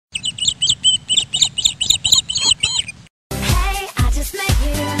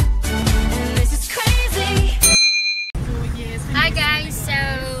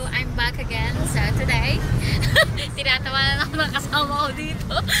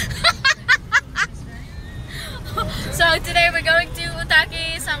today we're going to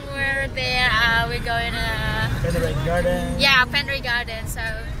Otaki, somewhere there. We're going to Penray Garden. Yeah, Penray Garden. So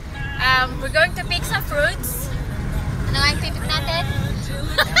we're going to pick some fruits. Ano ang pipik natin?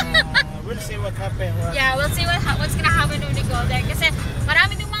 We'll see what happens. Yeah, we'll see what's gonna happen when we go there. Kasi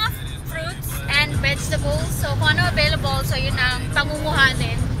marami ng mga fruits and vegetables. So kung ano available, so yun ang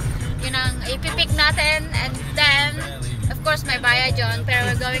pangunguhanin. Yun ang ipipick natin. And then, of course, may bayad yun. Pero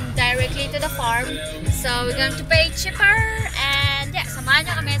we're going directly to the farm. So we're going to pay cheaper. And yeah, samahan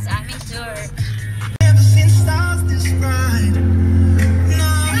niyo kami sa aming tour.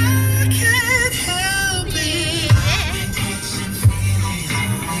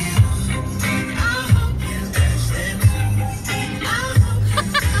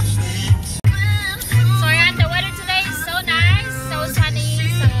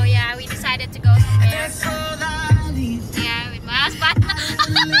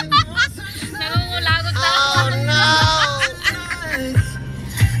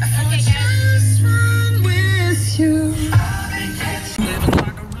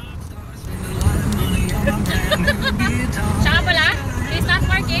 Siya pala, he's not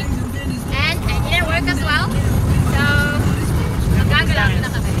working and I didn't work as well. So, magagalaw na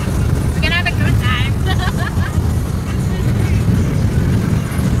kami. We're gonna have a good time.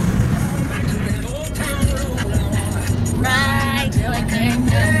 Right till I can't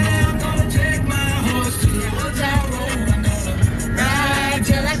go. Right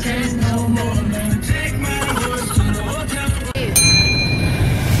till I can't no more.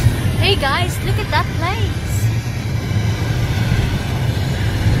 Hey guys, look at that place.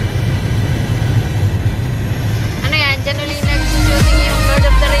 Ano yan? Generally nag-shooting yung Lord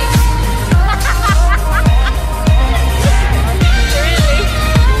of the Rings. Really?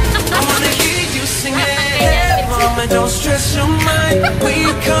 I wanna hear you sing it. Mama, don't stress your mind. We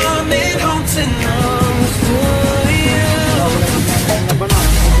coming home tonight for you.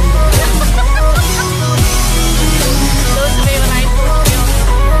 Those are very nice.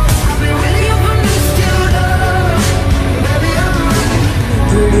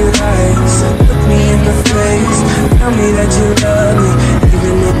 Pretty lights, look me in the face. Tell me that you love me,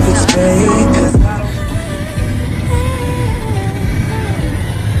 even if it's fake.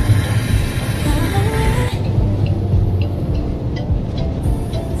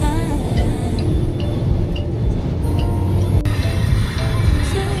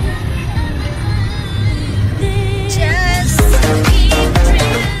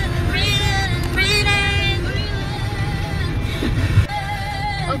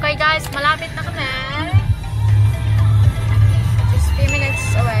 Okay guys, malapit na kami. Just a few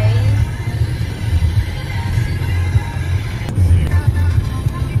minutes away.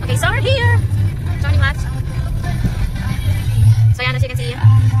 Okay, so we're here. Johnny Matt. So yeah, as you can see,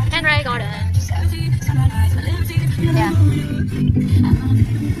 Penray Garden. Yeah.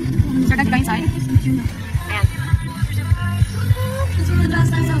 So we're going to go inside. Ayan.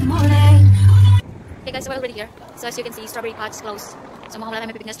 Okay guys, so we're already here. So as you can see, strawberry patch closed. So mga wala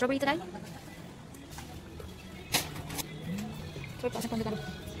tayo may pipig na strawberry today.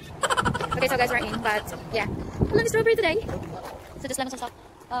 Okay, so guys, we're in, but yeah, wala na strawberry today. So just lang sa stock.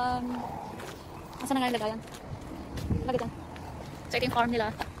 Asa na nga yung lagayan? Lagay dyan. So ito yung farm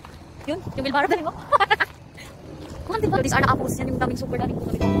nila. Yun, yung wheelbarrow dali mo. Kung antin ba? These are the apples. Yan yung daming super daming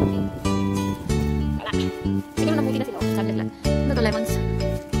po. Wala. Siguro namuti na sila. Sabi lang. Ano to, lemons?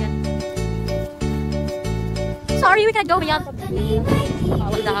 Yan. Sorry, we can't go beyond.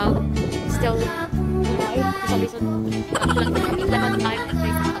 Bawal daw. Still alive for some reason. Lemon time and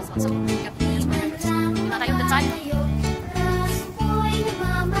play for us also. Yep. Wala tayong that side.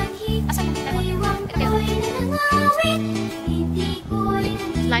 Asan yung lemon? Ito yan.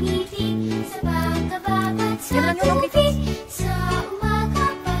 Slime. Yan lang yung mga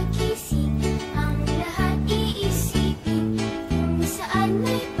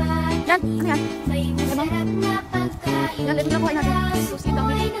yan, ano yan? Yan, ito lang po ay natin. Susi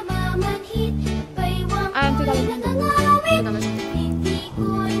kami.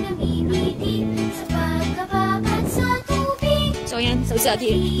 So yan, so sad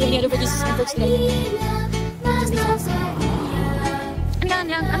here. Yung other veggies and fruits today. Just these ones. Ano yan,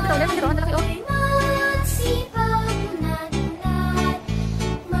 yan? Ano ito? Lemon ito? Ano laki? Oh.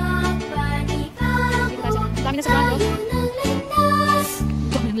 Dami na sa brand, oh.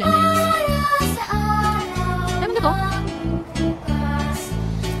 Dami ng lemons. Lemon ito?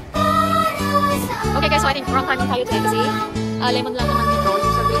 Okay guys, so I think wrong timing tayo today kasi lemon lang naman yung roll.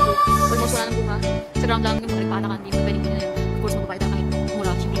 So almost wala ng bunga. Sa ground lang yung mga nagpatakan. Hindi mo pwedeng na yun. Of course, magpapahit ang kahit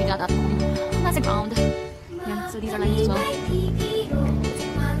mura. Siyempre, hindi natin nasa ground. Yan, so these are limes as well.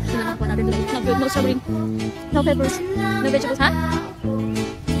 Ito na lang po natin. not good. No strawberry. No peppers. No vegetables, ha?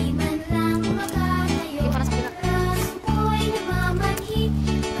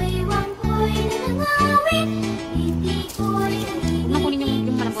 Nakunin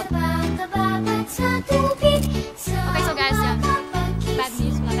yung malambot. Okay, so guys, yan. Bad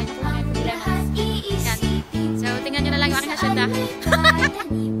news. Wala tayo nakuha yung lemons. Yan. So, tingnan nyo na lang yung aking hasyenda.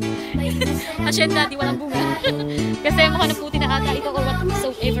 Hasyenda, di walang bunga. Kasi mukha na puti na ata ito or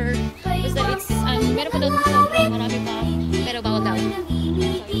whatsoever. Basta it's, meron pa daw dito sa marami pa. Pero bawal daw. And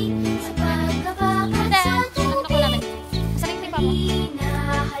then, ano ko namin? Masaling din pa mo.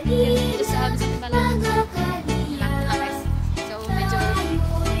 Just something ba lang. So, medyo,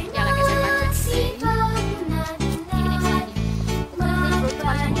 yeah, like I said, back to today. Even exciting.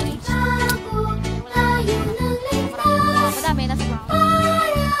 Madami, nasa brown.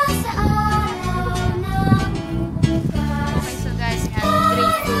 Okay, so guys, yan.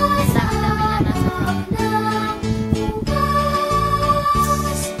 Grapefruit. Dami na nasa brown.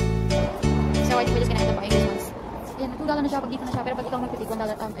 So, I think we're just gonna end up buying these ones. Yan, $2 na siya pag dito na siya. Pero pag ikaw nagpitik, $1,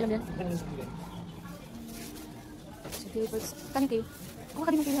 alam din. So, grapefruits. Kanin kayo? Kung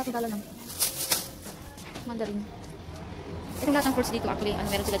kanin mo kayo, $2 lang. Mandarin. Itong lahat ng fruits dito, actually,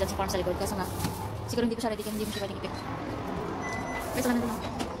 meron sila dyan sa farm sa likod. Kaso nga, siguro hindi ko siya ready, hindi mo siya pwedeng ipik. Guys, wala na din.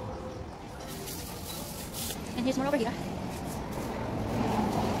 And here's more over here.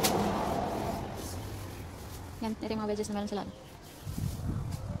 Yan, ito yung mga veggies na meron sila.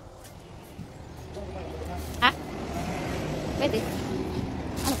 Ha? Pwede.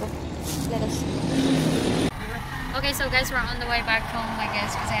 Ano po? Lettuce. Okay, so guys, we're on the way back home, I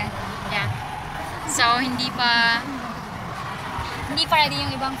guess. Kasi, yeah. So, hindi pa ready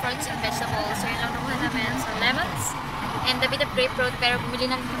yung ibang fruits and vegetables. So, yun lang nakuha namin. So, lemons and a bit of grapefruit. Pero bumili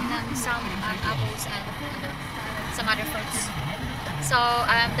na ng some apples and some other fruits. So,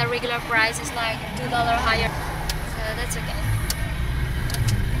 the regular price is like $2 higher. So, that's okay.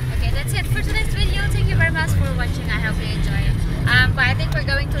 Okay, that's it for today's video. Thank you very much for watching. I hope you enjoy it. But I think we're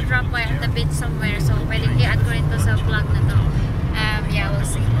going to drop by at the beach somewhere. So, pwedeng i-add ko rin to sa vlog na to. Yeah, we'll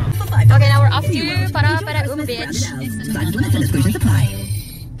see. Okay, now we're off to beach.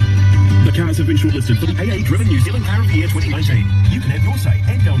 The cars have been shortlisted for the AA Driven New Zealand Car of the Year 2019. You can have your say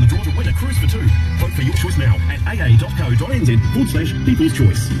and go on the draw to win a cruise for two. Vote for your choice now at aa.co.nz/people's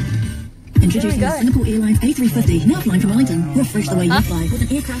choice. Introducing Singapore Airlines A350, now flying from Wellington. Refresh the way you fly with an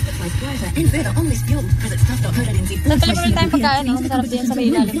aircraft that flies quieter and further on less fuel. Visit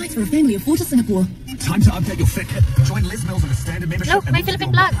stuff.co.nz/European flights for a family of 4 to Singapore. Time to update your fit kit. Join Les Mills on a standard membership. Look, may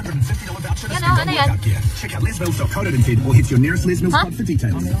Philippine flag. $150 voucher to Yan, spend on ano yan? workout gear. Check out lesmills.co.nz or hit your nearest Les Mills club for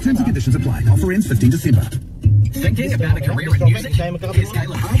details. Terms and conditions apply. Offer ends 15 December. Thinking about a career in music? Here's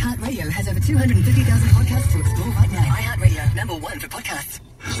Caleb. iHeartRadio has over 250,000 podcasts to explore right now. iHeartRadio, #1 for podcasts.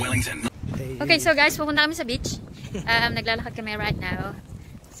 Wellington. Okay, so guys, pupunta kami sa beach. Naglalakad kami right now.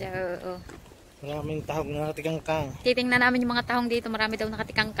 So, Maraming tahog na nakatikangkang. titingnan namin yung mga tahong dito. Marami daw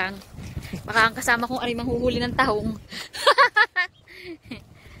nakatikangkang. Baka ang kasama kong aring manghuhuli ng tahong.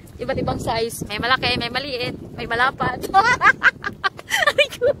 Iba't ibang size. May malaki, may maliit, may malapad.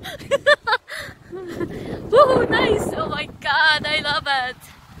 Woohoo, nice! Oh my God, I love it!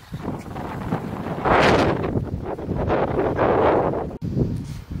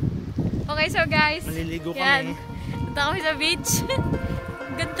 Okay, so guys, Maliligo yan. kami. Punta kami sa beach.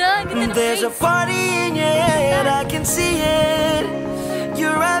 Ganda, ganda ng There's a place. party in your head, I can see it.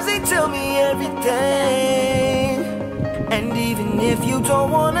 Your eyes, they tell me everything. And even if you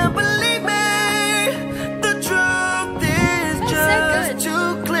don't wanna believe me, the truth is just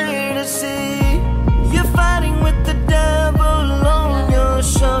too clear to see. You're fighting with the devil on your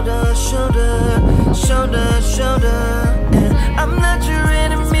shoulder, shoulder, shoulder, shoulder. And I'm not your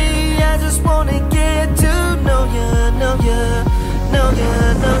enemy, I just wanna get to know you, know you, know you,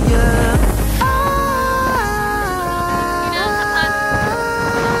 know you.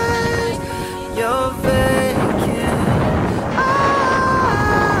 You're vacant.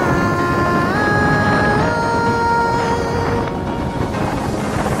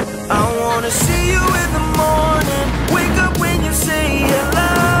 I wanna see you in the morning. Wake up when you say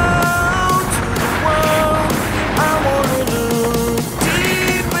hello. Whoa. I wanna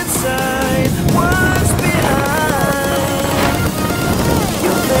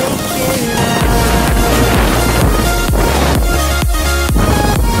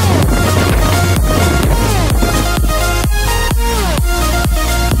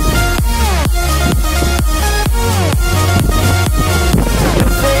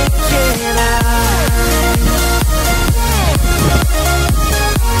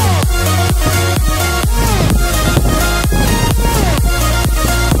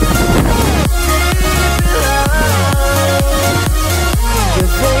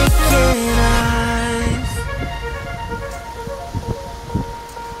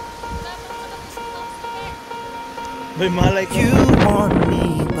You want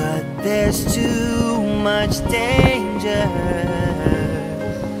me, but there's too much danger.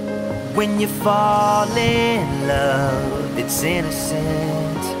 When you fall in love, it's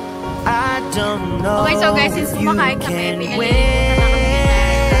innocent. I don't know okay, so guys, since if you kumakain can kami, win.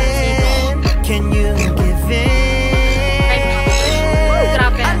 Can you give in?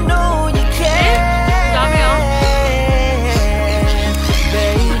 Grabe. I know you can. Dami, oh.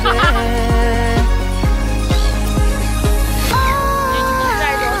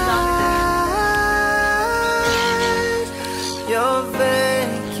 You're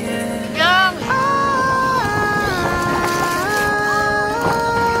vacant. Yang.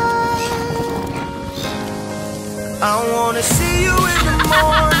 I wanna see you in the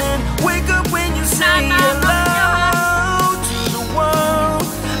morning. Wake up when you say hello to the world.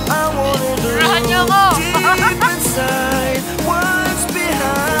 I wanna know deep inside what's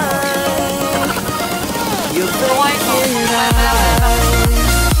behind your vacant eyes.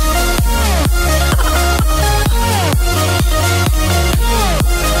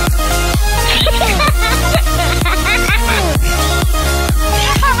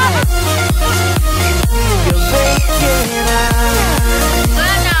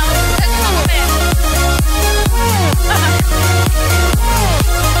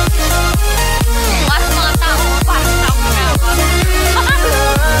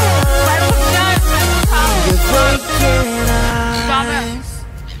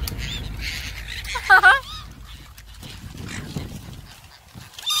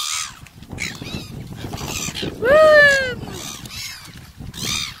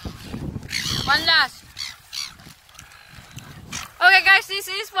 One last. Okay guys, this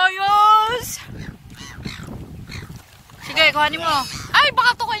is for yours. Sige, kuhanin mo. Ay,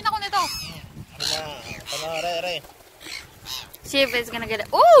 baka tukuin ako nito. See if it's gonna get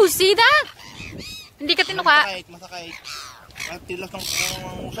it. Oh, see that? Hindi ka tinuka. Masakit. Tilas ng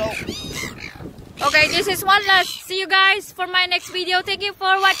usaw. Okay, this is one last. See you guys for my next video. Thank you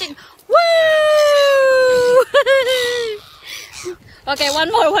for watching. Woo! Okay, one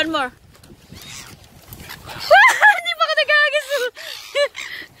more. Hindi pa ka nag-agis.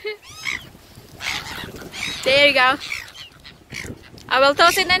 There you go. I will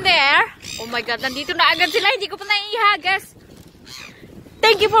toss it in the air. Oh my god, nandito na agad sila. Hindi ko pa naihagas.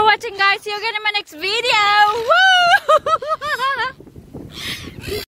 Thank you for watching guys. See you again in my next video. Woo!